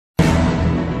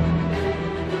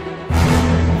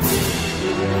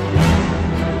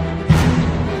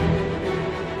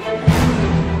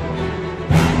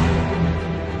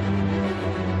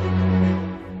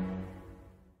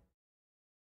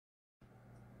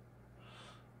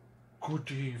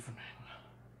Good evening.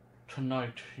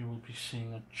 Tonight you will be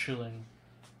seeing a chilling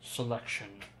selection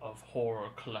of horror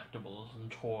collectibles and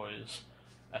toys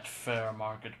at fair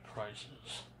market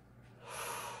prices,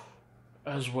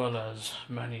 as well as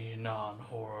many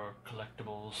non-horror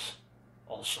collectibles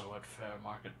also at fair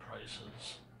market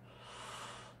prices.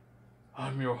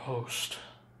 I'm your host,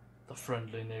 the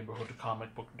friendly neighborhood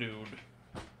comic book dude.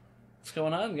 What's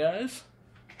going on, guys?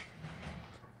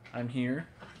 I'm here.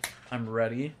 I'm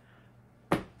ready.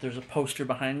 There's a poster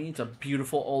behind me. It's a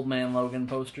beautiful Old Man Logan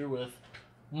poster with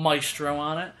Maestro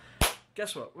on it.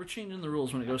 Guess what? We're changing the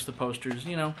rules when it goes to posters.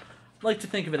 You know, I like to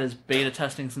think of it as beta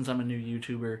testing since I'm a new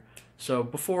YouTuber. So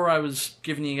before I was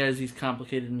giving you guys these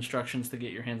complicated instructions to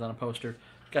get your hands on a poster,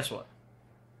 guess what?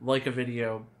 Like a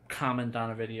video, comment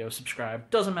on a video, subscribe.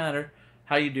 Doesn't matter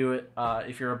how you do it.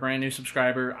 If you're a brand new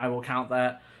subscriber, I will count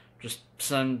that. Just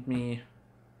send me,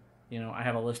 I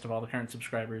have a list of all the current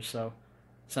subscribers, so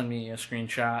send me a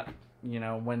screenshot,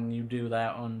 when you do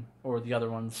that one or the other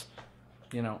ones,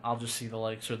 I'll just see the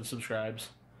likes or the subscribes.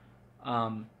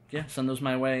 Send those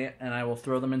my way, and I will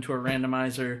throw them into a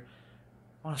randomizer.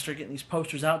 I want to start getting these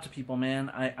posters out to people, man.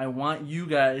 I want you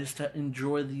guys to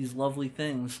enjoy these lovely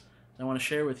things I want to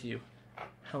share with you.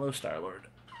 Hello, Star-Lord.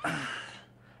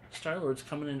 Star-Lord's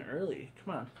coming in early.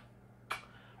 Come on.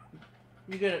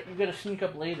 You gotta sneak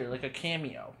up later, like a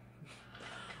cameo.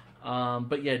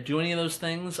 But yeah, do any of those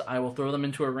things, I will throw them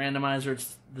into a randomizer at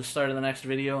the start of the next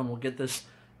video, and we'll get this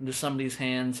into somebody's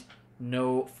hands.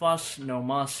 No fuss, no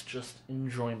muss, just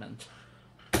enjoyment.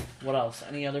 What else?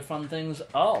 Any other fun things?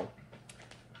 Oh,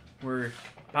 we're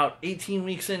about 18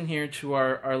 weeks in here to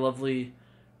our lovely,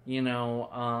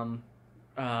 analysis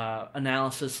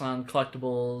on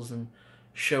collectibles and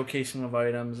showcasing of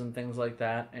items and things like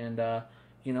that. And,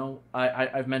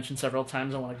 I've mentioned several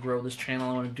times I want to grow this channel.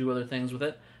 I want to do other things with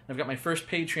it. I've got my first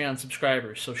Patreon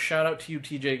subscriber, so shout out to you,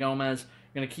 TJ Gomez.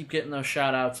 You're going to keep getting those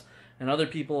shout outs, and other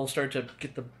people will start to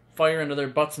get the fire into their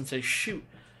butts and say, shoot,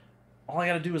 all I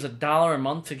got to do is $1 a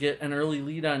month to get an early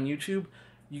lead on YouTube.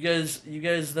 You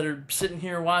guys that are sitting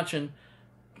here watching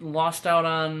lost out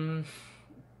on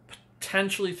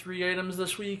potentially 3 items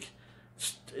this week.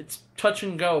 It's touch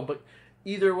and go, but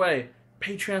either way,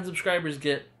 Patreon subscribers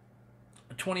get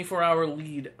a 24-hour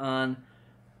lead on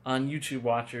YouTube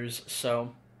watchers,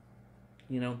 so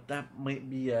that might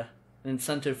be an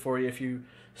incentive for you. If you've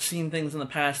seen things in the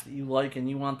past that you like and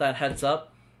you want that heads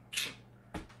up,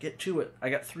 get to it. I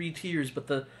got 3 tiers, but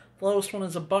the lowest one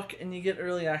is $1 and you get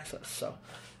early access. So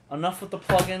enough with the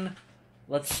plug-in.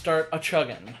 Let's start a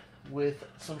chugging with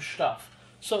some stuff.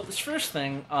 So this first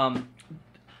thing,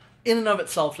 in and of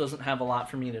itself doesn't have a lot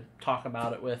for me to talk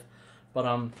about it with,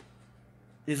 but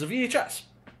is a VHS.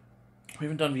 We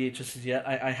haven't done VHSs yet.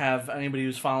 I have, anybody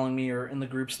who's following me or in the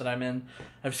groups that I'm in,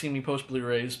 I've seen me post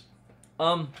Blu-rays.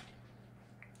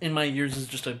 In my years as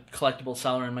just a collectible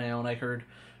seller on my own, I heard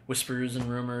whispers and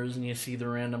rumors, and you see the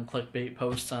random clickbait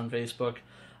posts on Facebook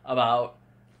about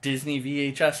Disney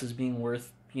VHSs being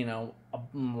worth, a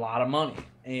lot of money.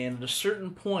 And at a certain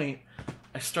point,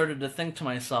 I started to think to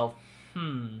myself,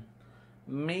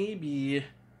 maybe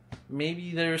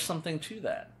there's something to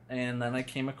that. And then I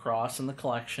came across in the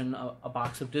collection a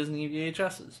box of Disney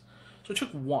VHSs. So I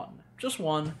took one, just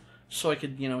one, so I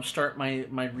could, start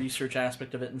my research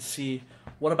aspect of it and see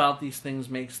what about these things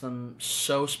makes them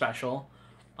so special.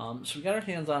 So we got our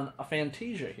hands on a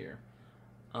Fantasia here,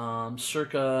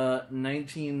 circa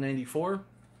 1994.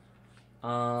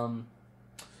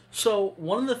 So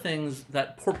one of the things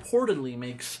that purportedly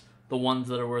makes the ones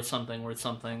that are worth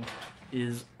something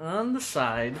is on the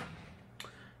side.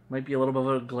 Might be a little bit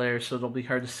of a glare, so it'll be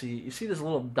hard to see. You see this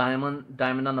little diamond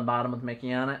on the bottom with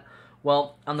Mickey on it?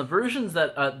 Well, on the versions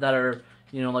that are,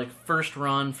 like first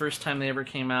run, first time they ever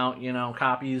came out,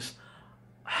 copies,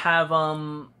 have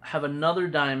another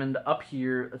diamond up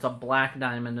here. It's a black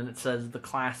diamond, and it says the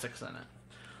classics in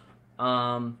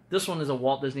it. This one is a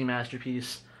Walt Disney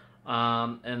masterpiece,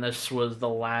 and this was the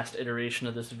last iteration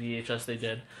of this VHS they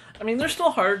did. I mean, they're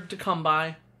still hard to come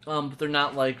by, but they're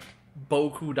not like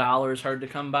boku dollars hard to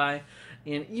come by,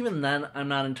 and even then I'm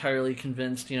not entirely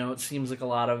convinced. It seems like a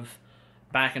lot of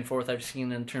back and forth I've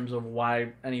seen in terms of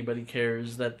why anybody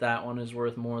cares that one is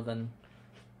worth more than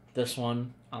this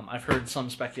one. I've heard some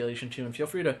speculation too, and feel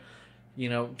free to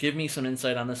give me some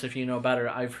insight on this if you know better.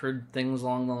 I've heard things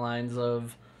along the lines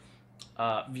of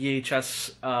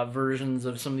VHS versions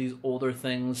of some of these older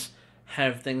things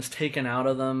have things taken out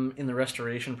of them in the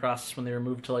restoration process when they were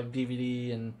moved to like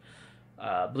DVD and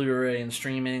Blu-ray and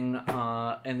streaming,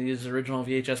 and these original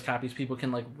VHS copies, people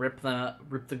can like rip the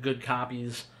good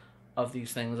copies of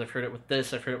these things. I've heard it with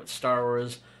this. I've heard it with Star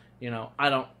Wars.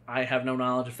 I have no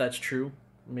knowledge if that's true.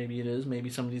 Maybe it is. Maybe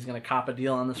somebody's going to cop a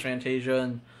deal on this Fantasia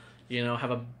and,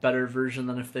 have a better version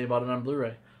than if they bought it on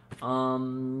Blu-ray.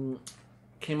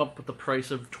 Came up with the price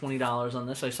of $20 on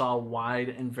this. I saw a wide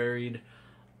and varied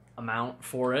amount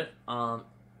for it.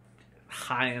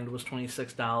 High end was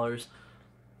 $26.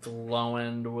 The low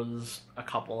end was a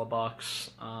couple of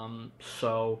bucks.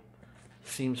 So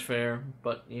seems fair,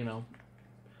 but we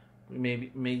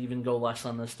may even go less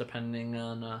on this depending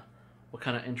on what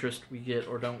kind of interest we get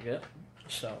or don't get.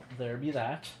 So there be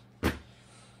that.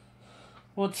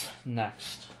 What's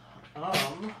next?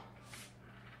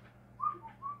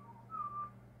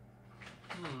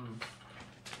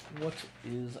 What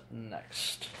is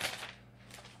next?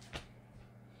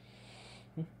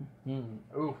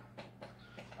 Ooh.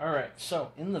 Alright,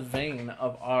 so in the vein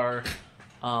of our...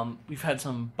 we've had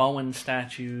some Bowen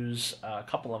statues, a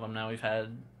couple of them now. We've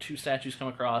had 2 statues come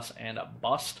across and a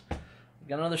bust. We've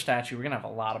got another statue. We're going to have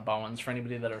a lot of Bowens for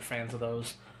anybody that are fans of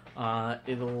those.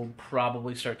 It'll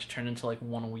probably start to turn into like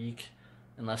 1 week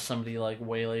unless somebody like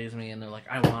waylays me and they're like,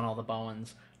 I want all the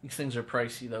Bowens. These things are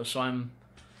pricey though, so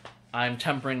I'm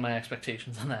tempering my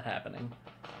expectations on that happening.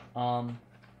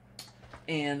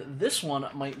 And this one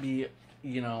might be,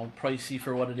 pricey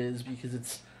for what it is because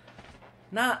it's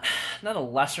not a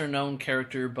lesser known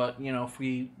character, but if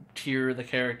we tier the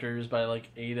characters by like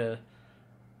A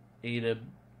to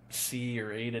C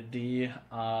or A to D,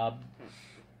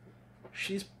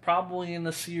 she's probably in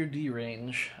the C or D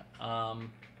range.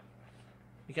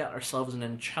 We got ourselves an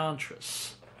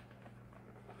Enchantress.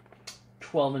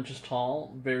 12 inches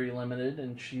tall, very limited,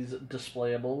 and she's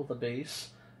displayable with a base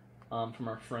from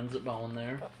our friends at Bowen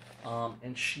there.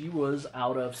 And she was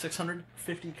out of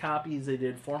 650 copies. They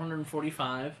did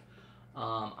 445.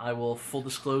 I will full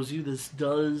disclose you, this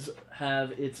does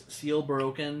have its seal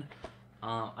broken.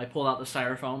 I pulled out the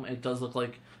styrofoam. It does look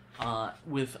like,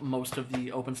 with most of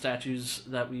the open statues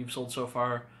that we've sold so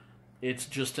far, it's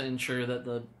just to ensure that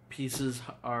the pieces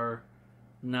are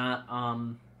not,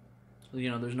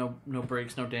 there's no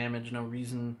breaks, no damage, no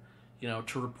reason,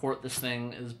 to report this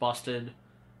thing is busted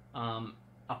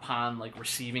upon, like,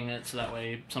 receiving it, so that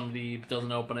way somebody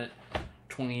doesn't open it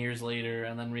 20 years later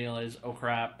and then realize, oh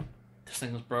crap, this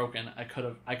thing was broken. I could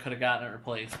have gotten it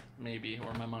replaced, maybe,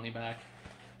 or my money back.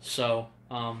 So,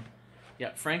 yeah,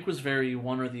 Frank was very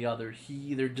one or the other. He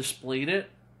either displayed it,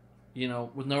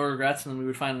 with no regrets, and then we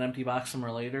would find an empty box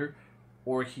somewhere later,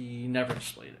 or he never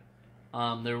displayed it.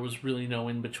 There was really no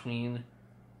in between.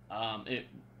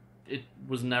 It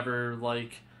was never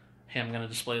like, hey, I'm going to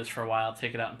display this for a while,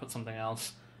 take it out and put something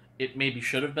else. It maybe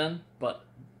should have been, but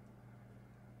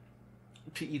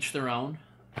to each their own.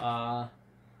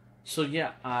 So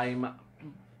yeah, I'm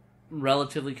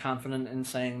relatively confident in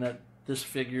saying that this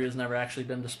figure has never actually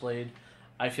been displayed.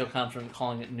 I feel confident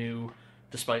calling it new,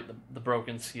 despite the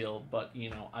broken seal, but,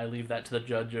 I leave that to the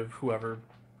judge of whoever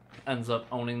ends up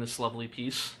owning this lovely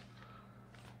piece.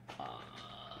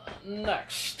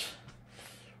 Next.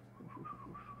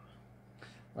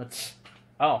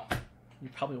 You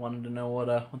probably wanted to know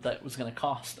what that was going to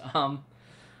cost.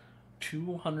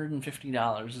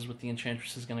 $250 is what the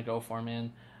Enchantress is going to go for,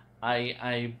 man.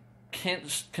 I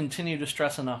can't continue to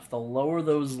stress enough, the lower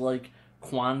those, like,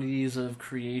 quantities of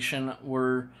creation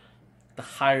were, the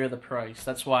higher the price.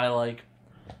 That's why, like,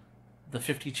 the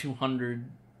 5,200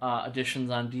 editions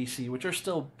on DC, which are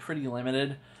still pretty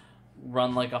limited,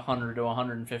 run like 100 to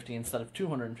 150 instead of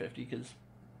 250, because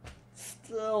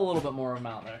still a little bit more of them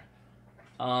out there.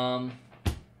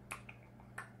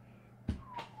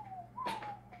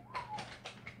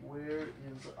 Where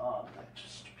is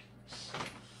next piece?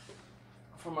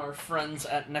 From our friends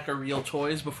at NECA Real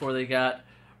Toys, before they got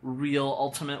real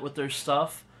ultimate with their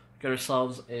stuff, got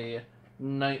ourselves a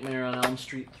Nightmare on Elm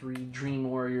Street 3 Dream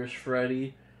Warriors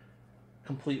Freddy,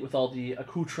 complete with all the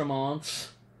accoutrements,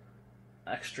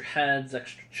 extra heads,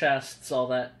 extra chests, all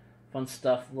that fun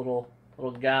stuff, little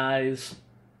guys,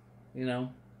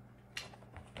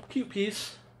 cute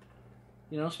piece,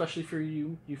 especially for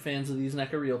you fans of these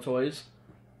NECA Real Toys.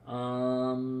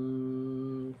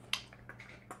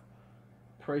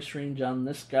 Price range on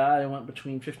this guy went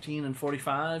between 15 and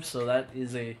 45, so that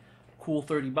is a cool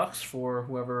 $30 for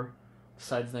whoever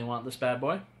decides they want this bad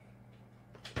boy.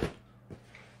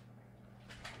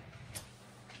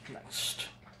 Next.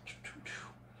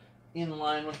 In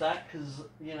line with that, because,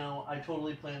 I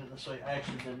totally planned it this way. I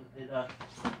actually didn't.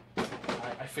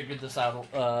 I figured this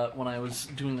out when I was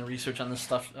doing the research on this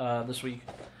stuff this week.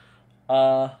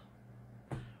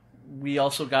 We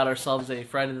also got ourselves a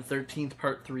Friday the 13th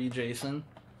Part 3 Jason.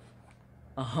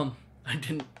 I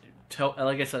didn't tell,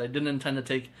 like I said, I didn't intend to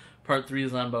take Part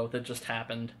 3s on both. It just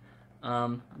happened.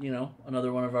 You know,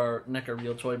 another one of our NECA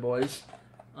Real Toy Boys.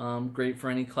 Great for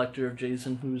any collector of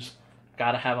Jason who's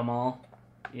got to have them all.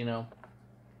 You know,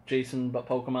 Jason but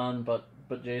Pokemon,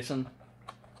 but Jason.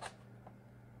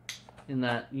 In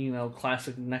that, you know,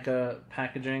 classic NECA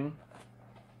packaging.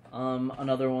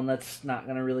 Another one that's not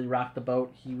going to really rock the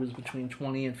boat. He was between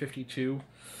 20 and 52.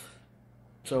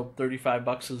 So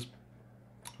 $35 is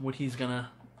what he's going to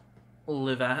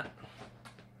live at.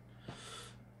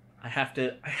 I have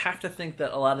to think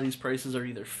that a lot of these prices are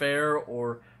either fair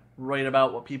or right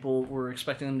about what people were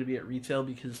expecting them to be at retail,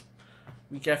 because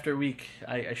week after week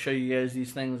I show you guys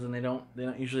these things and they don't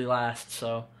usually last.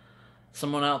 So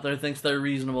someone out there thinks they're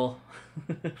reasonable.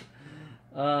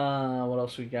 What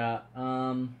else we got?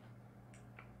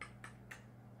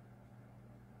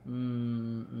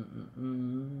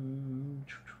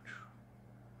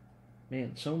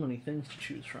 Man, so many things to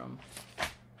choose from.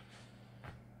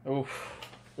 Oh,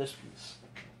 this piece.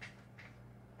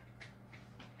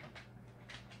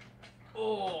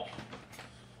 Oh,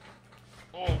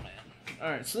 man.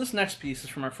 Alright, so this next piece is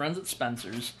from our friends at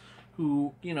Spencer's,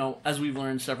 who, you know, as we've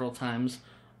learned several times,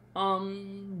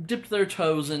 dipped their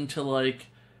toes into, like,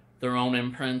 their own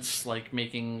imprints, like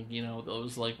making, you know,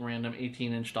 those, like, random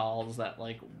 18-inch dolls that,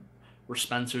 like, were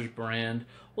Spencer's brand.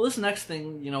 Well, this next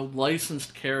thing, you know,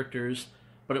 licensed characters,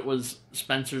 but it was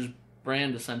Spencer's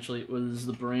brand, essentially.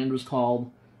 The brand was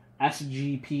called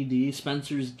SGPD,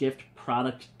 Spencer's Gift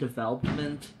Product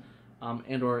Development,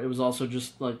 and or it was also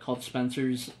just, like, called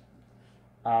Spencer's.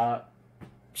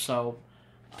 So,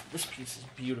 this piece is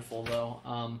beautiful, though.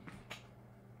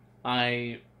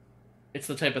 It's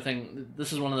the type of thing,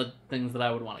 this is one of the things that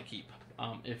I would want to keep,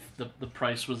 if the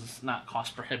price was not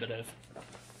cost prohibitive.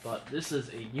 But this is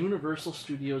a Universal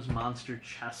Studios Monster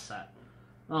chess set.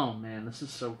 Oh man, this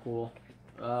is so cool.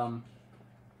 Oh.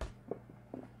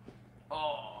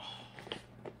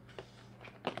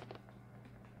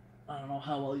 I don't know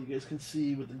how well you guys can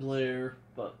see with the glare,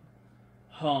 but,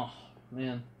 oh,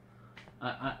 man.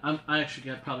 I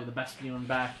actually got probably the best view in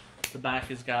back. The back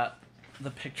has got the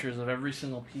pictures of every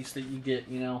single piece that you get,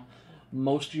 you know.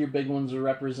 Most of your big ones are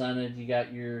represented. You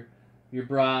got your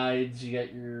brides, you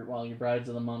got your brides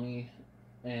of the Mummy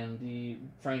and the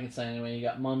Frankenstein anyway. You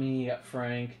got Mummy, you got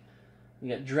Frank,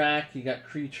 you got Drac, you got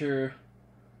Creature,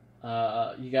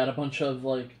 you got a bunch of,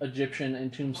 like, Egyptian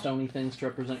and tombstone-y things to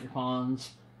represent your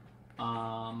pawns.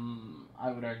 I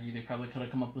would argue they probably could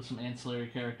have come up with some ancillary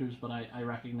characters, but I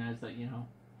recognize that, you know,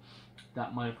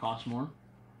 that might have cost more.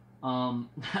 I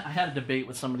had a debate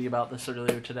with somebody about this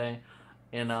earlier today,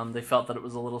 and they felt that it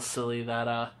was a little silly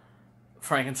that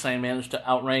Frankenstein managed to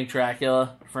outrank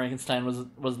Dracula. Frankenstein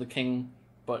was the king,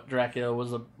 but Dracula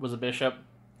was a bishop.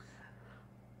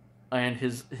 And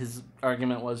his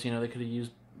argument was, you know, they could have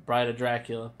used Bride of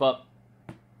Dracula, but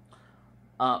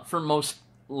for most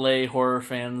lay horror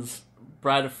fans,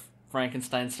 Bride of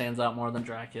Frankenstein stands out more than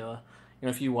Dracula. You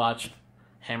know, if you watch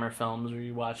Hammer films or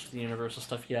you watch the Universal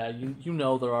stuff, yeah, you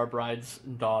know there are brides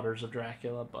and daughters of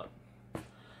Dracula, but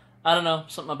I don't know,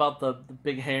 something about the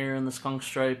big hair and the skunk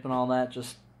stripe and all that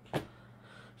just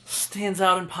stands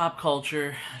out in pop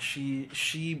culture.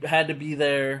 She had to be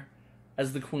there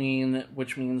as the queen,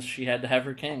 which means she had to have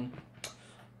her king.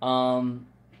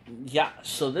 Yeah,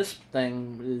 so this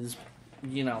thing is,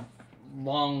 you know,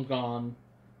 long gone.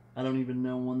 I don't even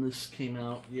know when this came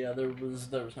out. Yeah, there was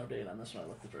no date on this when I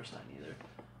looked the first time either.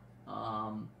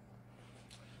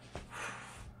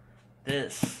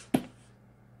 This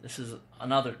is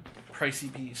another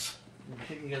pricey piece. I'm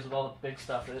hitting you guys with all the big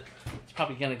stuff. It's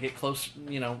probably gonna get close.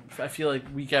 You know, I feel like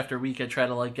week after week I try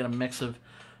to, like, get a mix of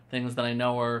things that I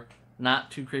know are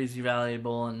not too crazy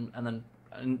valuable, and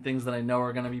things that I know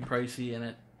are gonna be pricey,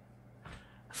 and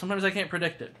sometimes I can't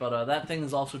predict it, but that thing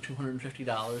is also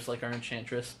 $250, like our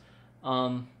Enchantress.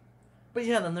 But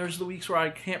yeah, then there's the weeks where I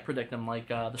can't predict them, like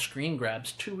the screen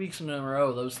grabs. 2 weeks in a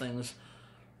row, those things.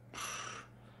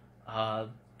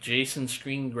 Jason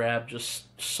screen grab just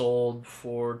sold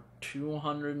for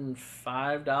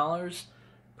 $205.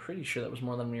 Pretty sure that was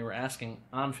more than we were asking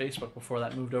on Facebook before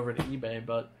that moved over to eBay,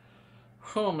 but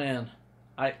oh man,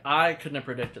 I couldn't have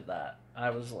predicted that. I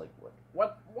was like,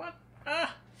 what?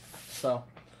 So,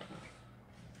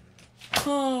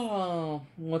 oh,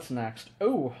 what's next?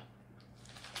 Oh,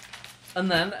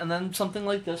 and then something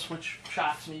like this, which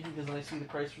shocks me because then I see the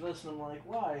price for this and I'm like,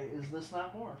 why is this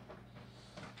not more?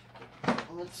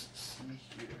 Let's see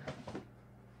here.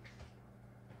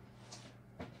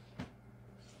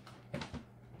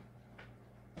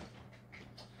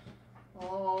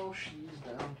 Oh, she's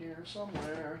down here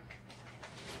somewhere.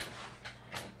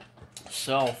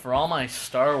 So, for all my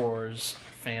Star Wars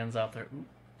fans out there, ooh,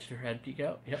 did her head peek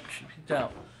out? Yep, she peeked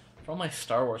out. For all my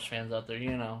Star Wars fans out there,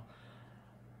 you know,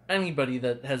 anybody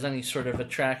that has any sort of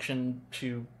attraction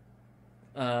to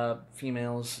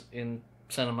females in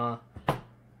cinema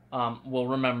will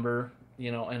remember,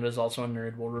 you know, and is also a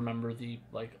nerd, will remember the,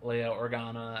 like, Leia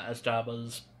Organa as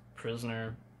Jabba's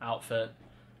prisoner outfit.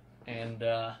 And,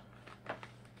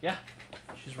 yeah,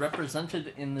 she's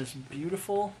represented in this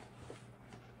beautiful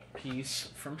piece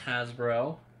from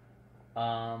Hasbro.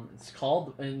 It's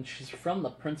called, and she's from the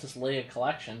Princess Leia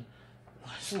collection. I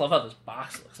just love how this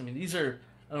box looks. I mean, these are,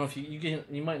 I don't know if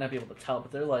you might not be able to tell,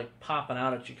 but they're like popping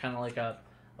out at you, kind of like a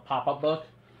pop-up book.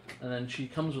 And then she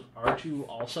comes with R2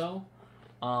 also.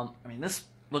 I mean, this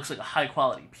looks like a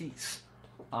high-quality piece.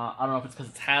 I don't know if it's because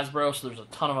it's Hasbro, so there's a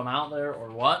ton of them out there, or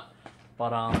what.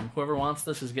 But whoever wants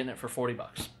this is getting it for $40.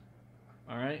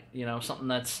 All right, you know, something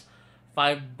that's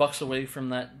 $5 away from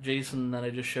that Jason that I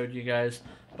just showed you guys,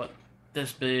 but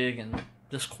this big and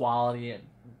this quality, and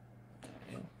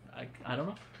you know, I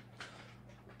don't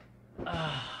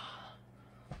know.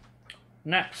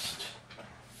 Next,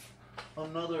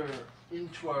 another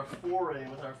into our foray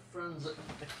with our friends at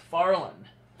McFarlane.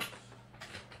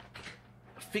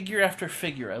 Figure after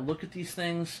figure. I look at these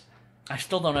things, I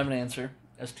still don't have an answer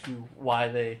as to why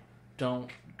they don't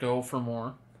go for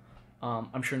more.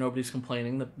 I'm sure nobody's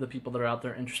complaining. The people that are out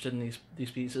there interested in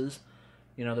these pieces,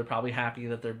 you know, they're probably happy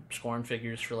that they're scoring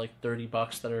figures for like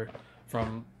 $30 that are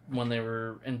from when they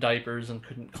were in diapers and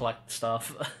couldn't collect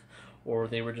stuff, or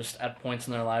they were just at points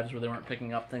in their lives where they weren't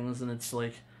picking up things, and it's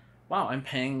like, wow, I'm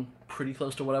paying pretty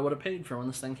close to what I would have paid for when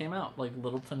this thing came out. Like,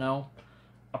 little to no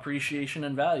appreciation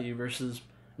and value versus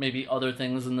maybe other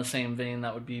things in the same vein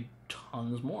that would be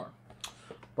tons more.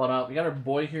 But we got our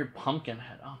boy here,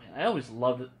 Pumpkinhead. Oh man, I always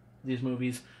loved these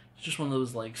movies. It's just one of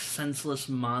those like senseless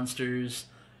monsters,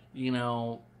 you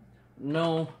know,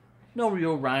 no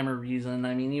real rhyme or reason.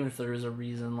 I mean, even if there is a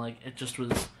reason, like, it just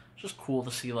was just cool to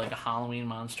see like a Halloween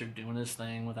monster doing his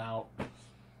thing without,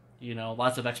 you know,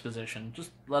 lots of exposition.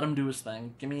 Just let him do his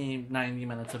thing. Give me 90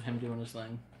 minutes of him doing his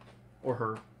thing. Or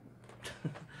her.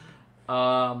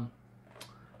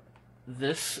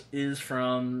 This is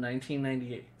from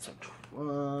 1998. So,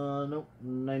 nope,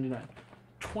 99.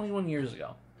 21 years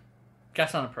ago.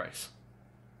 Guess on a price.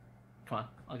 Come on,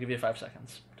 I'll give you 5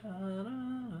 seconds.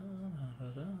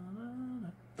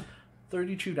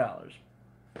 $32.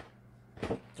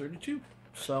 32.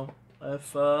 So,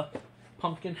 if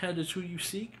Pumpkinhead is who you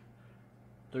seek,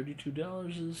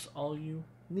 $32 is all you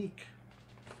need.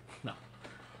 No.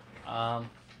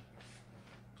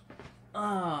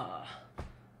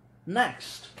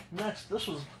 Next, this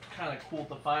was kind of cool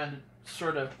to find. It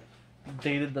sort of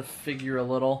dated the figure a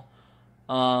little.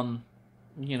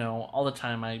 You know, all the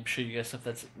time I show you guys stuff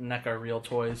that's NECA Real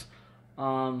Toys.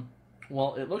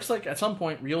 Well, it looks like at some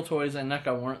point Real Toys and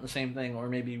NECA weren't the same thing, or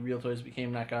maybe Real Toys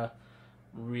became NECA.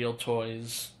 Real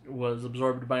Toys was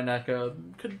absorbed by NECA.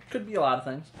 Could be a lot of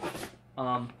things.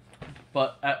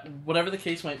 But whatever the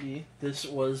case might be, this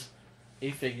was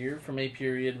a figure from a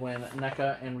period when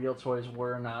NECA and Real Toys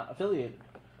were not affiliated.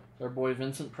 Our boy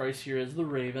Vincent Price here is the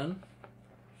Raven,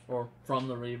 or from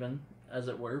the Raven, as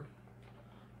it were.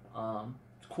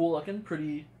 Cool looking,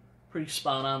 pretty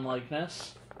spot on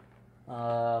likeness.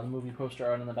 The movie poster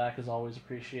art in the back is always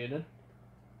appreciated.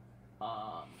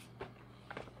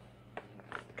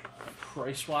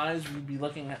 Price wise, we'd be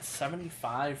looking at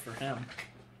 $75 for him.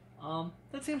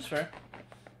 That seems fair.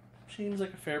 Seems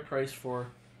like a fair price for,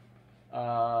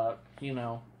 you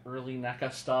know, early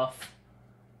NECA stuff.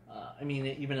 I mean,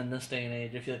 even in this day and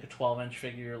age, I feel like a 12-inch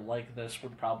figure like this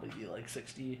would probably be like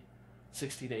 60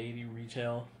 to 80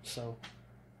 retail. So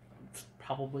it's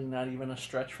probably not even a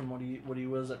stretch from what he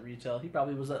was at retail. It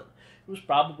was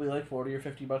probably like $40 or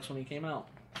 $50 when he came out,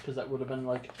 because that would have been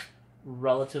like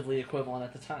relatively equivalent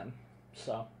at the time.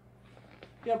 So,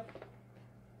 yep.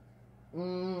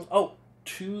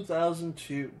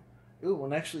 2002. Ooh,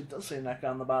 and actually it does say NECA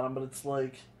on the bottom, but it's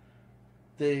like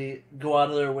they go out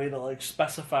of their way to like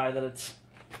specify that it's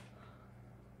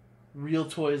Real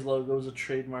Toys logo is a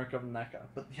trademark of NECA.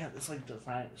 But yeah, this like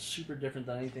design is super different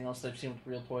than anything else I've seen with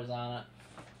Real Toys on it.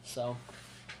 So,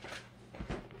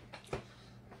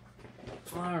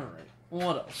 alright,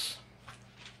 what else?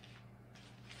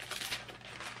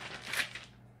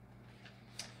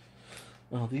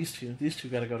 Well, these two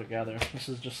gotta go together. This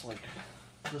is just like,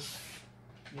 this,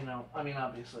 you know, I mean,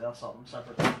 obviously I'll sell them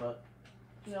separately, but,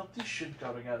 you know, these should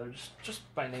go together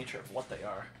just by nature of what they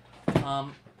are. A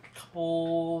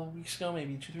couple weeks ago,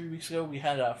 maybe 2-3 weeks ago, we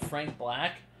had Frank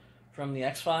Black from the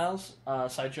X-Files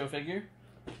sideshow figure.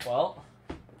 Well,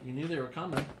 you knew they were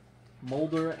coming.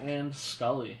 Mulder and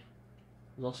Scully.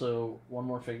 There's also one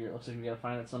more figure. It looks like we gotta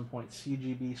find at some point.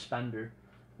 CGB Spender.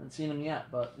 Haven't seen them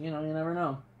yet, but, you know, you never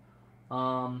know.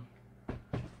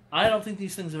 I don't think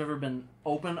these things have ever been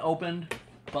opened,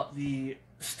 but the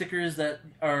stickers that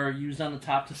are used on the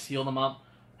top to seal them up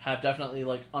have definitely,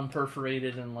 like,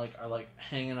 unperforated and, like, are, like,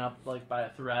 hanging up, like, by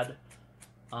a thread.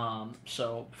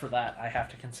 So for that, I have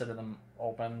to consider them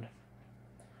opened.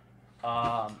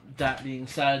 That being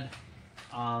said,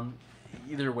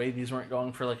 either way, these weren't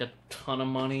going for, like, a ton of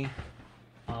money.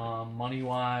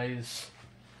 Money-wise,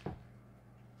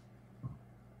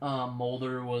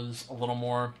 Mulder was a little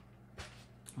more.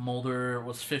 Mulder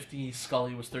was 50,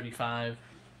 Scully was 35.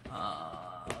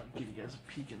 I'll give you guys a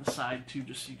peek inside too,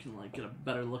 just so you can like get a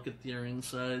better look at their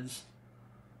insides.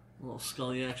 A little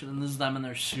Scully action, and this is them in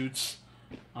their suits.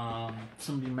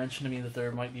 Somebody mentioned to me that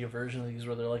there might be a version of these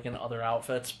where they're like in other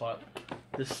outfits, but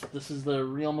this is the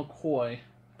real McCoy.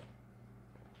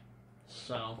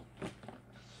 So,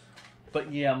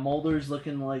 but yeah, Mulder's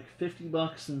looking like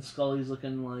 $50 and Scully's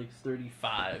looking like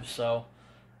 35. So,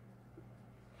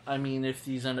 I mean, if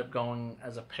these end up going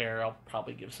as a pair, I'll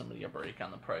probably give somebody a break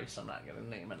on the price. I'm not going to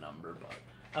name a number, but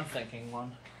I'm thinking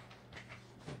one.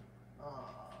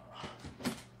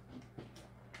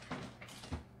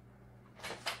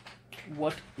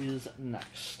 What is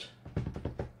next?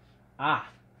 So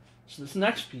this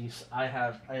next piece I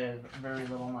have very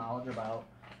little knowledge about.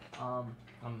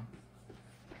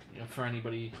 You know, for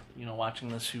anybody watching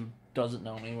this who doesn't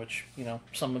know me, which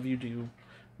some of you do,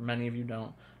 many of you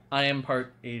don't. I am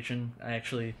part Asian. I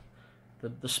actually,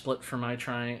 the split for my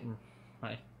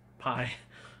my pie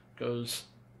goes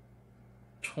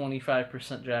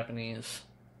 25% Japanese,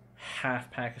 half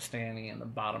Pakistani, and the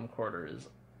bottom quarter is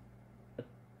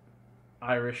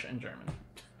Irish and German.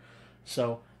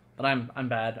 So, but I'm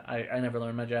bad. I never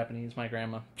learned my Japanese. My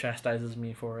grandma chastises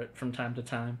me for it from time to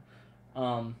time.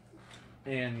 And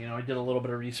I did a little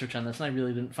bit of research on this, and I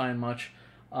really didn't find much.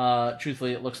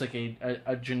 Truthfully, it looks like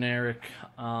a generic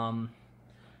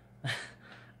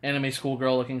anime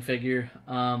schoolgirl looking figure.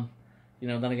 Then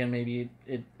again, maybe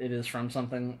it is from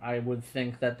something. I would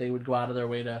think that they would go out of their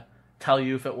way to tell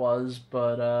you if it was,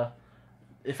 but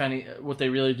what they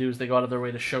really do is they go out of their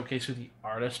way to showcase who the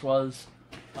artist was,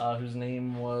 whose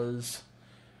name was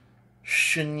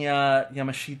Shinya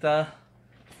Yamashita.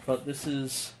 But this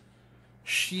is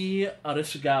Shi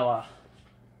Arisugawa.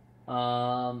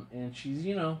 And she's,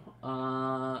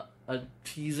 a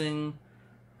teasing,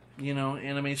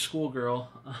 anime schoolgirl.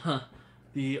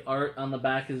 The art on the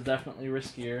back is definitely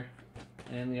riskier,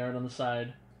 and the art on the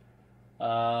side. It's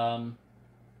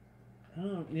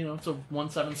a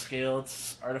 1/7 scale.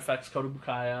 It's Artifacts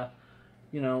Kodabukaya.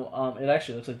 It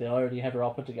actually looks like they already have her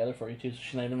all put together for you too. So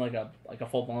she's not even like a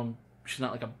full blown. She's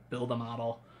not like a build a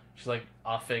model. She's like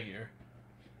a figure.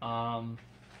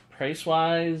 Price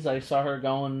wise, I saw her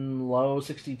going low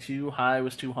 62, high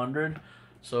was 200.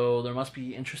 So there must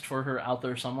be interest for her out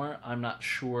there somewhere. I'm not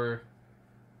sure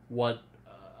what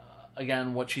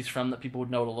she's from that people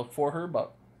would know to look for her,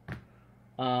 but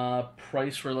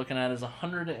price we're looking at is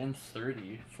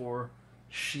 130 for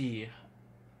She.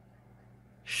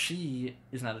 She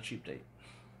is not a cheap date.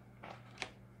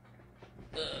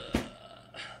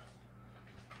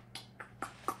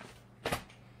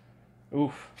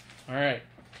 Oof. Alright.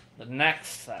 The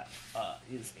next set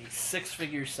is a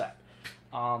 6-figure set.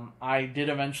 I did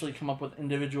eventually come up with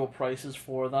individual prices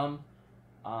for them.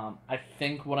 I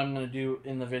think what I'm going to do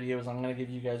in the video is I'm going to give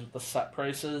you guys the set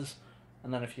prices,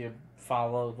 and then if you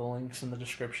follow the links in the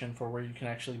description for where you can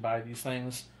actually buy these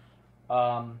things,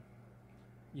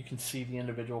 you can see the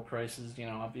individual prices.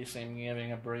 Obviously I'm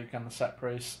giving a break on the set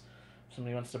price. If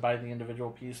somebody wants to buy the individual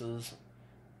pieces,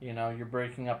 you're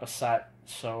breaking up a set,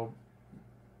 so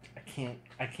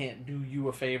I can't do you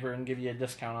a favor and give you a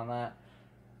discount on that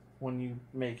when you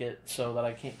make it, so that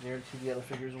I can't guarantee the other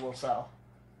figures will sell.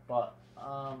 But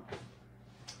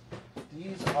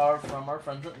these are from our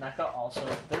friends at NECA also.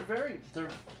 They're a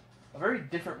very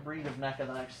different breed of NECA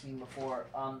than I've seen before.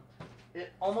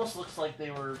 It almost looks like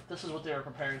this is what they were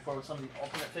preparing for with some of the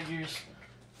Ultimate figures.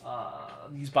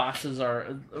 These boxes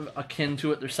are akin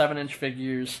to it. They're 7-inch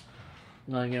figures.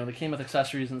 They came with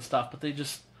accessories and stuff, but they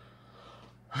just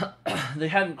they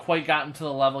hadn't quite gotten to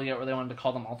the level yet where they wanted to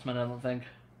call them Ultimate, I don't think.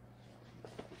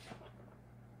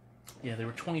 Yeah, they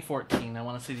were 2014. I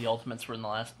want to say the Ultimates were in the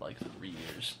last, 3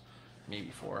 years.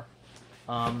 Maybe 4.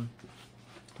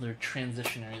 They're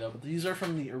transitionary, though. But these are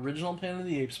from the original Planet of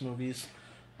the Apes movies.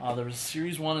 There was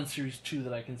Series 1 and Series 2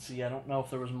 that I can see. I don't know if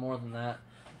there was more than that.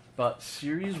 But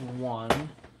Series 1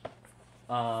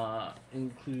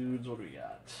 includes, what do we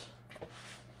got?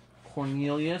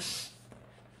 Cornelius,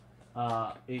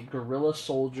 a gorilla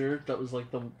soldier that was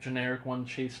like the generic one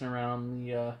chasing around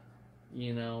the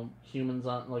You know, humans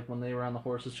on, like, when they were on the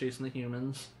horses chasing the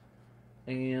humans.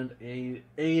 And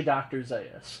a Dr.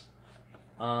 Zaius.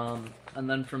 And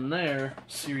then from there,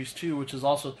 Series 2, which is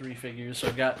also 3 figures. So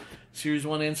I've got Series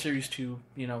 1 and Series 2.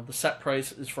 You know, the set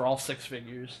price is for all 6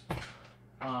 figures.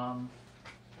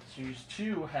 Series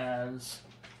 2 has...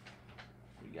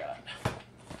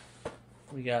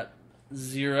 We got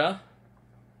Zira.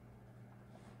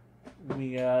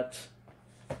 We got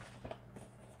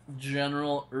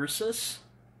General Ursus.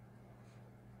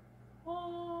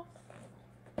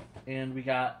 And we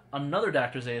got another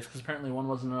Dr. Zaius, because apparently one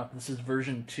wasn't enough. This is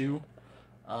version 2.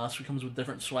 So it comes with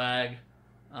different swag.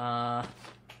 Grab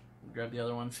the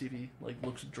other one, see if he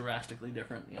looks drastically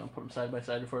different. You know, put them side by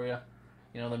side for you.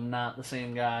 You know, they're not the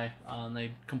same guy.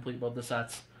 They complete both the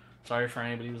sets. Sorry for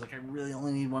anybody who's like, I really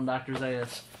only need one Dr.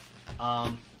 Zaius.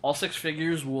 All 6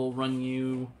 figures will run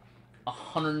you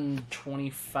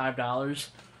 $125.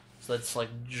 So that's like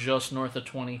just north of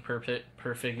 $20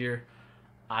 per figure.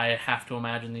 I have to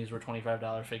imagine these were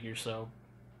 $25 figures, so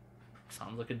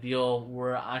sounds like a deal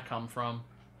where I come from.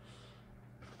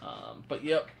 But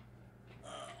yep,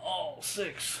 all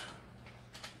 6.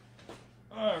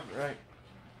 All right.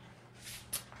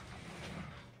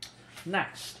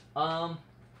 Next,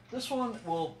 this one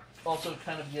will also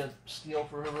kind of be a steal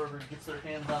for whoever gets their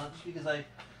hands on it, just because I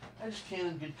just can't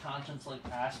in good conscience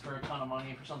ask for a ton of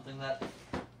money for something that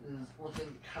is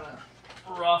looking kind of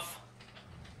rough.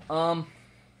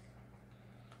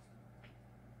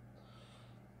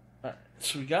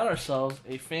 So we got ourselves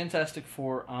a Fantastic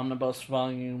Four Omnibus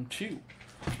Volume 2.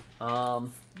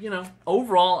 You know,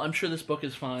 overall, I'm sure this book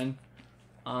is fine.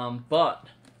 But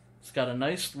it's got a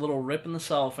nice little rip in the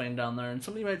cellophane down there. And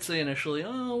somebody might say initially,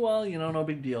 oh, well, you know, no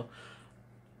big deal.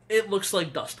 It looks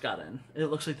like dust got in.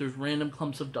 It looks like there's random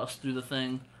clumps of dust through the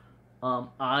thing.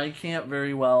 I can't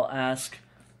very well ask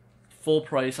full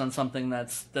price on something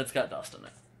that's got dust in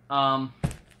it.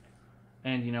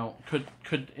 And, you know,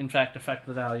 could in fact affect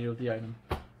the value of the item.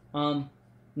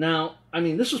 Now, I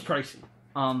mean, this was pricey.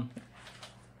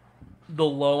 The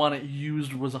low on it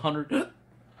used was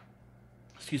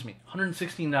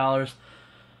 $116.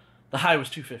 The high was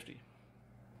 $250.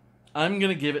 I'm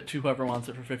gonna give it to whoever wants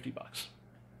it for $50.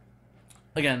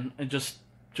 Again, just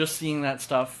seeing that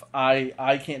stuff,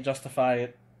 I can't justify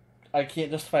it. I can't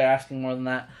justify asking more than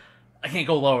that. I can't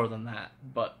go lower than that.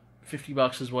 But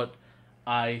 $50 is what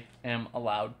I am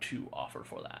allowed to offer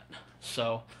for that.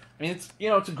 So, I mean, it's, you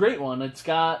know, it's a great one. It's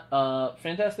got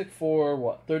Fantastic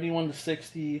Four, 31 to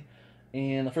 60,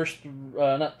 and the first,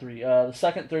 the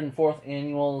second, third, and fourth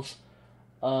annuals.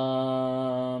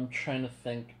 I'm trying to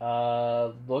think.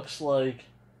 Looks like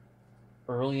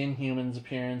early Inhumans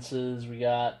appearances. We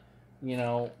got, you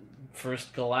know,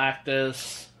 first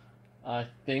Galactus. I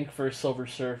think first Silver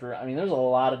Surfer. I mean, there's a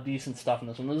lot of decent stuff in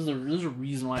this one. There's a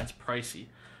reason why it's pricey.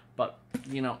 But,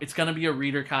 you know, it's going to be a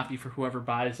reader copy for whoever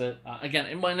buys it. Again,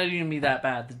 it might not even be that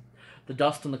bad. The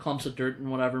dust and the clumps of dirt and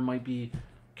whatever might be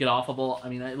get-offable. I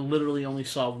mean, I literally only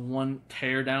saw one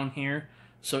tear down here.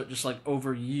 So it just,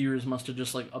 over years must have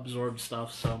just, absorbed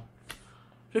stuff. So,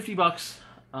 $50.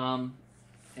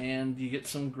 And you get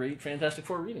some great Fantastic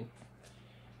Four reading.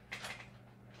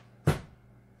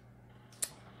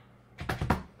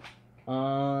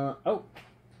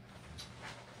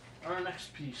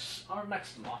 Our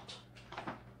next lot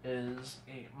is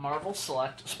a Marvel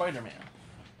Select Spider-Man,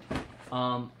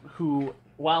 who,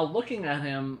 while looking at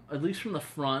him, at least from the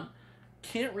front,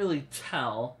 can't really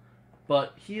tell,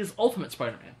 but he is Ultimate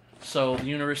Spider-Man. So the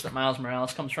universe that Miles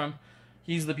Morales comes from,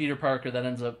 he's the Peter Parker that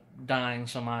ends up dying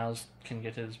so Miles can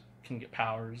get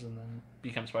powers and then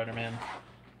become Spider-Man.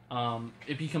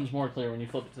 It becomes more clear when you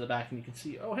flip it to the back and you can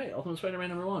see, oh hey, Ultimate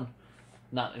Spider-Man #1.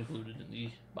 Not included in the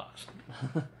box.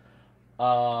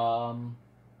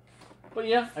 But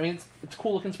yeah, I mean, it's a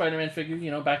cool looking Spider-Man figure,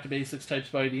 you know, back to basics type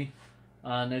Spidey.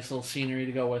 Nice little scenery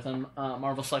to go with him.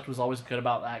 Marvel Select was always good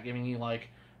about that, giving you,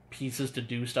 pieces to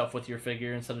do stuff with your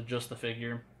figure instead of just the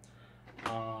figure.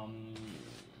 What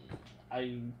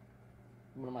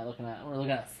am I looking at? We're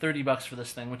looking at $30 for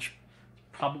this thing, which is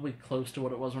probably close to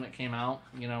what it was when it came out.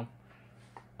 You know,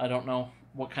 I don't know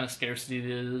what kind of scarcity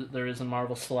there is in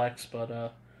Marvel Selects,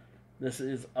 but this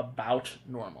is about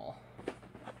normal.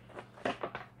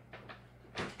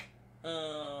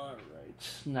 Alright,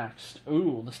 next.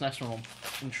 Ooh, this next one will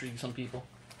intrigue some people.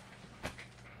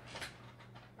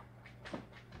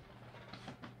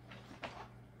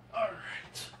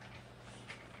 Alright.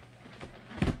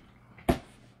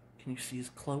 Can you see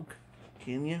his cloak?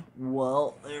 Can you?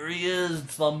 Well, there he is.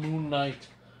 It's the Moon Knight.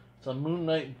 It's a Moon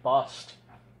Knight bust.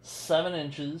 7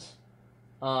 inches.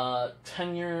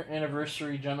 10-year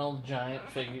anniversary Gentle Giant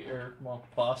figure, well,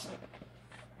 bust.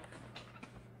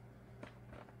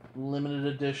 Limited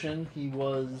edition. He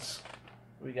was,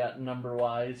 we got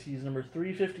number-wise, he's number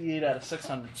 358 out of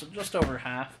 600, so just over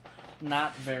half.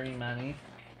 Not very many.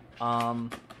 Oh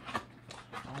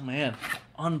man,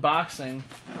 unboxing.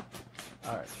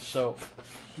 Alright, so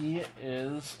he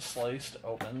is sliced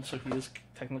open, so he is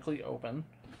technically open.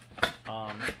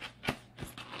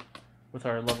 With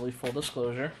our lovely full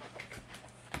disclosure.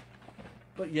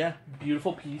 But yeah,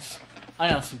 beautiful piece. I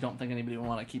honestly don't think anybody would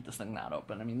want to keep this thing not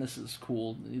open. I mean, this is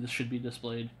cool. This should be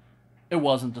displayed. It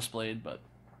wasn't displayed, but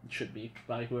it should be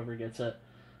by whoever gets it.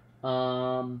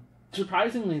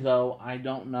 Surprisingly, though, I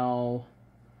don't know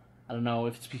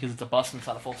if it's because it's a bust and it's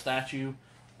not a full statue.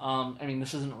 I mean,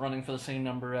 this isn't running for the same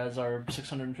number as our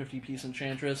 650-piece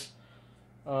Enchantress,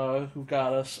 who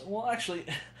got us. Well, actually,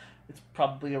 it's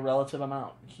probably a relative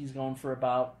amount. He's going for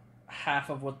about half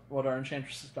of what our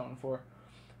Enchantress is going for.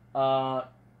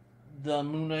 The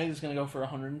Moon Knight is going to go for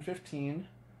 115,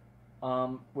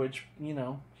 which, you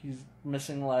know, he's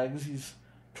missing legs. He's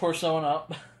torsoing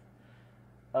up.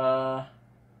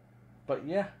 But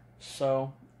yeah,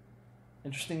 so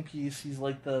interesting piece. He's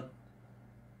like the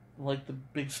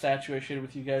big statue I shared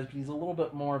with you guys, but he's a little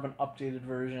bit more of an updated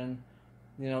version.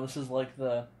 You know, this is like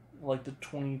the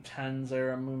 2010s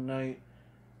era Moon Knight.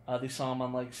 They saw him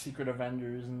on like Secret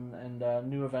Avengers and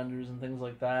New Avengers and things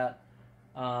like that.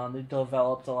 They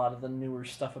developed a lot of the newer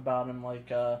stuff about him, like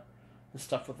the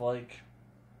stuff with like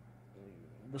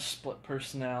the split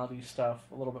personality stuff,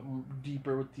 a little bit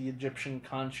deeper with the Egyptian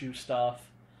Khonshu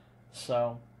stuff.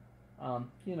 So,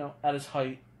 you know, at his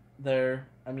height there,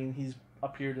 I mean, he's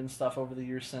appeared in stuff over the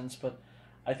years since, but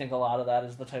I think a lot of that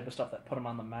is the type of stuff that put him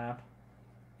on the map.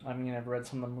 I mean, I've read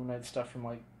some of the Moon Knight stuff from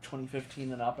like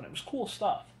 2015 and up, and it was cool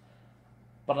stuff.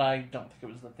 But I don't think it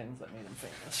was the things that made him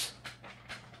famous.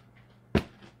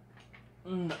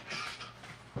 No.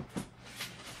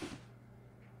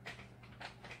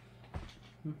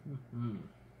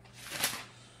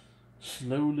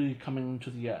 Slowly coming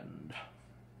to the end.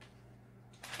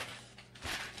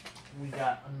 We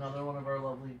got another one of our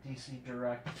lovely DC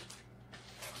Direct.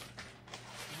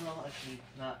 Well, actually,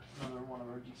 not another one of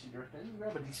our DC Direct. I didn't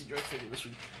grab a DC Direct figure this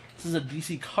week. This is a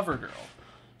DC CoverGirl.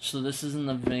 So this is in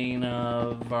the vein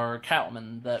of our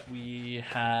Catwoman that we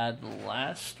had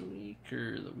last week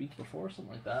or the week before,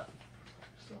 something like that.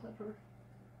 Still have her?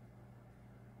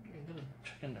 I'm gonna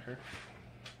check into her.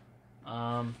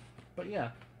 But yeah,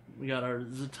 we got our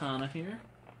Zatanna here.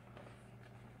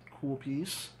 Cool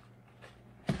piece.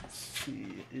 Let's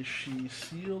see, is she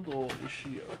sealed or is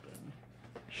she open?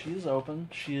 She is open.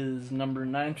 She is number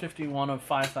 951 of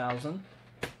 5,000.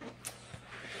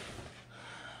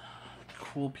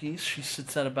 Cool piece. She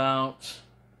sits at about,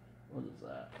 what is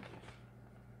that?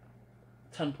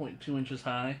 10.2 inches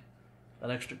high. That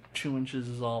extra 2 inches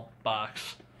is all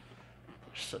box.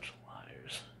 They're such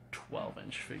liars.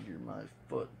 12-inch figure, my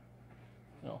foot.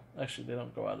 No, actually, they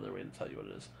don't go out of their way to tell you what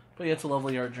it is. But yeah, it's a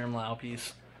lovely Art Germ Lau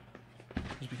piece.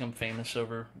 He's become famous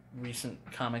over recent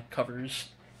comic covers.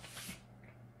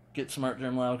 Get some Art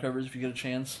Germ Lau covers if you get a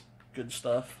chance. Good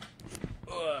stuff.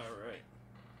 Alright.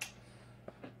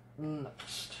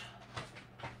 Next.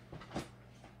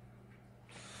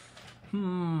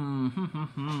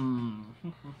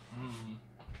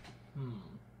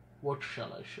 What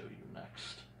shall I show you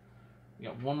next? We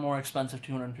got one more expensive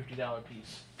 $250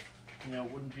 piece. You know,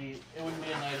 it wouldn't be a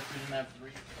night if we didn't have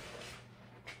three.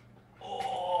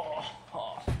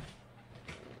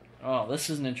 Oh, this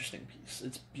is an interesting piece.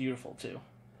 It's beautiful too.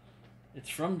 It's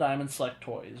from Diamond Select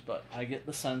Toys, but I get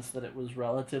the sense that it was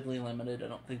relatively limited. I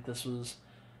don't think this was,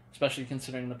 especially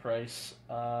considering the price.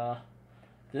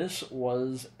 This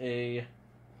was a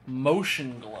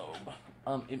motion globe.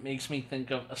 It makes me think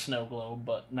of a snow globe,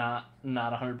 but not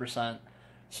 100%.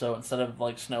 So instead of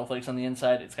like snowflakes on the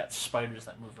inside, it's got spiders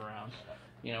that move around.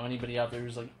 You know, anybody out there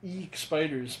who's like, eek,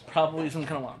 spiders, probably isn't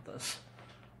going to want this.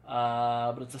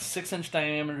 But it's a 6-inch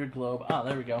diameter globe. Ah,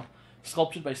 there we go.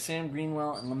 Sculpted by Sam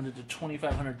Greenwell and limited to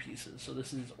 2,500 pieces. So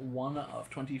this is one of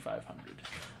 2,500.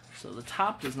 So the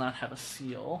top does not have a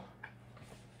seal,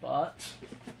 but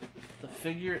the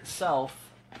figure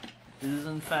itself is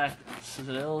in fact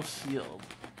still sealed.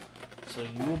 So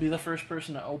you will be the first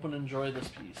person to open and enjoy this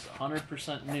piece.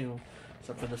 100% new,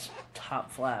 except for this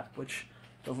top flap, which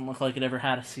doesn't look like it ever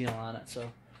had a seal on it.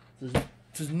 So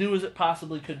it's as new as it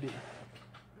possibly could be.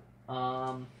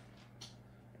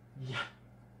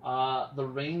 The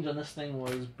range on this thing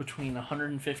was between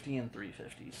 150 and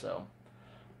 350, so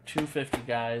 250,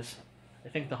 guys. I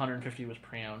think the 150 was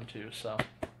pre-owned too, so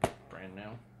brand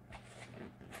new.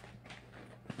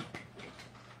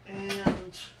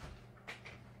 And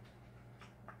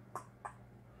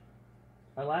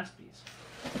my last piece.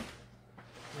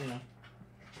 You know,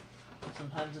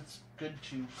 sometimes it's good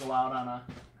to go out on a,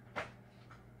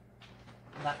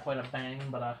 not quite a bang,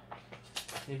 but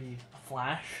maybe a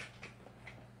flash.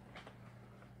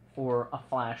 Or a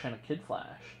flash and a kid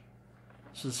flash.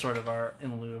 This is sort of our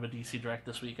in lieu of a DC Direct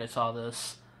this week. I saw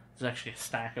this. There's actually a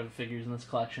stack of figures in this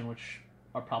collection, which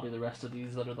are probably the rest of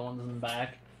these that are the ones in the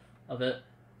back of it.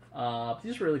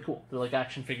 These are really cool. They're like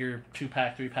action figure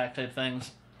 2-pack, 3-pack type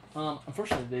things.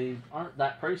 Unfortunately, they aren't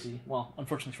that pricey. Well,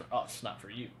 unfortunately for us, not for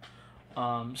you.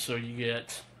 So you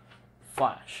get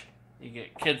Flash, you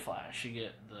get Kid Flash, you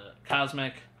get the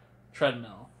Cosmic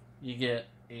Treadmill, you get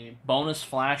a bonus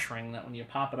Flash ring that when you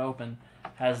pop it open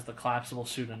has the collapsible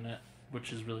suit in it,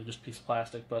 which is really just a piece of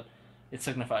plastic, but it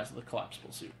signifies the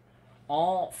collapsible suit.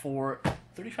 All for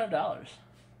 $35.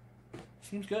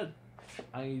 Seems good.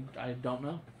 I don't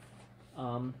know.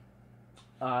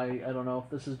 I don't know if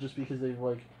this is just because they've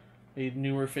like made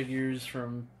newer figures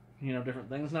from, you know, different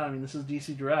things now. I mean, this is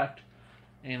DC Direct,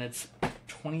 and it's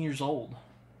 20 years old.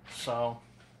 So,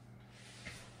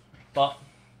 but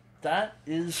that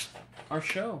is our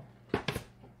show,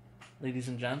 ladies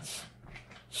and gents.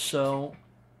 So,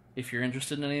 if you're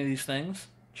interested in any of these things,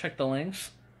 check the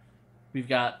links. I've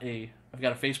got a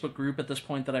Facebook group at this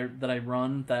point that I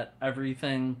run, that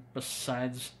everything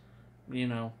besides, you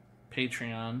know,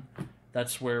 Patreon,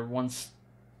 that's where once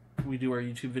we do our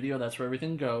YouTube video, that's where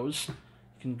everything goes. You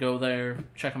can go there,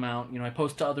 check them out. You know, I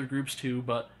post to other groups too,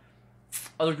 but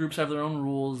other groups have their own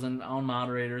rules and own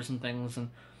moderators and things, and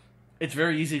it's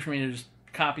very easy for me to just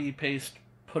copy, paste,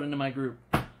 put into my group.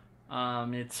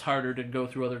 It's harder to go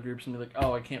through other groups and be like,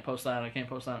 oh, I can't post that, I can't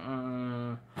post that.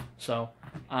 So,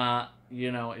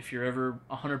 you know, if you're ever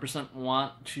 100%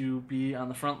 want to be on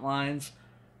the front lines,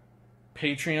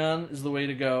 Patreon is the way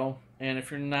to go. And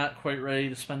if you're not quite ready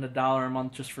to spend $1 a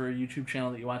month just for a YouTube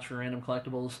channel that you watch for random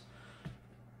collectibles,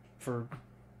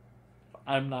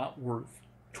 I'm not worth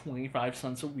 25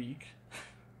 cents a week,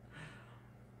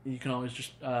 you can always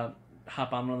just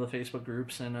hop on one of the Facebook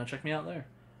groups and check me out there.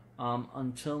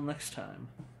 Until next time,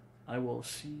 I will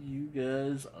see you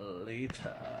guys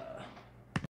later.